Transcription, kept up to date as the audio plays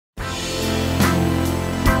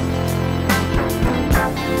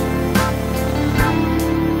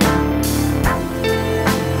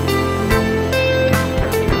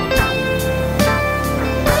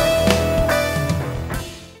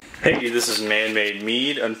This is man-made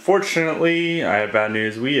mead. Unfortunately, I have bad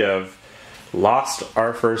news. We have lost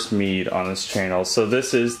our first mead on this channel. So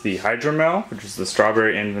this is the hydromel, which is the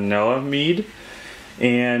strawberry and vanilla mead.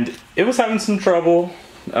 And it was having some trouble.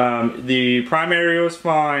 The primary was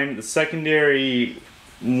fine. The secondary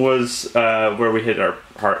was where we hit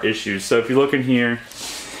our issues. So if you look in here,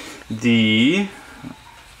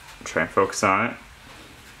 try and focus on it.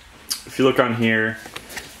 If you look on here,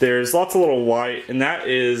 there's lots of little white, and that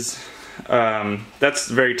is that's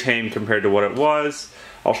very tame compared to what it was.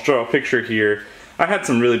 I'll show a picture here. I had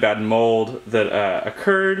some really bad mold that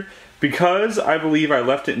occurred because I believe I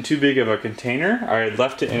left it in too big of a container. I had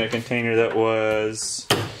left it in a container that was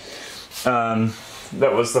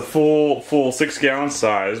the full 6 gallon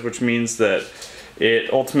size, which means that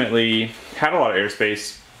it ultimately had a lot of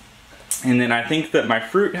airspace. And then I think that my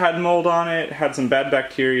fruit had mold on it, had some bad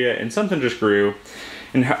bacteria, and something just grew.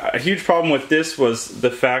 And a huge problem with this was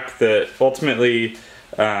the fact that ultimately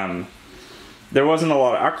there wasn't a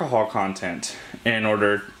lot of alcohol content in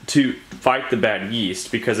order to fight the bad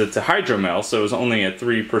yeast, because it's a hydromel, so it was only a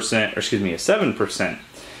 3%, or excuse me, a 7%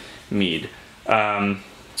 mead. And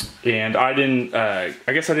I didn't, I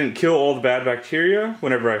guess I didn't kill all the bad bacteria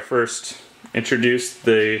whenever I first introduced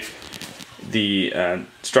the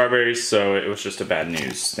strawberries, so it was just a bad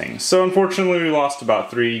news thing. So unfortunately we lost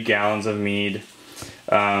about 3 gallons of mead.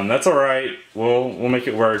 That's alright, we'll make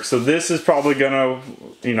it work. So this is probably gonna,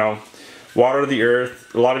 water the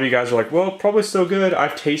earth. A lot of you guys are like, well, probably still good.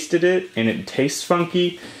 I've tasted it and it tastes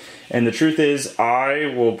funky. And the truth is,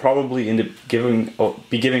 I will probably end up giving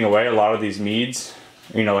away a lot of these meads,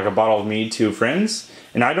 like a bottle of mead to friends.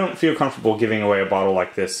 And I don't feel comfortable giving away a bottle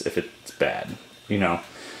like this if it's bad,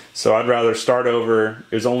 So I'd rather start over.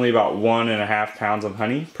 It was only about 1.5 pounds of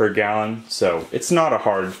honey per gallon, so it's not a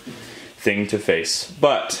hard thing to face.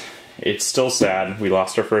 But it's still sad. We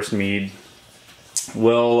lost our first mead.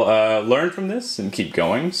 We'll learn from this and keep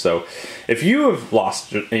going. So if you have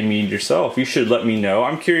lost a mead yourself, you should let me know.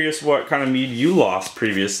 I'm curious what kind of mead you lost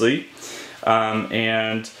previously.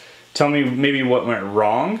 And tell me maybe what went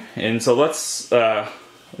wrong. And so let's,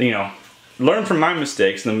 learn from my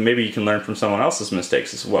mistakes, and then maybe you can learn from someone else's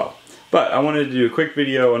mistakes as well. But I wanted to do a quick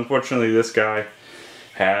video. Unfortunately, this guy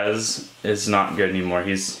is not good anymore.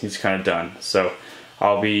 He's kind of done. So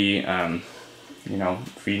I'll be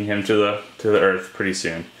feeding him to the earth pretty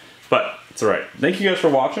soon. But it's alright. Thank you guys for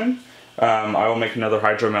watching. I will make another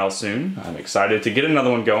hydromel soon. I'm excited to get another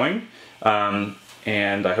one going.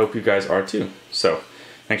 And I hope you guys are too. So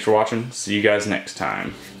thanks for watching. See you guys next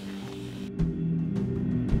time.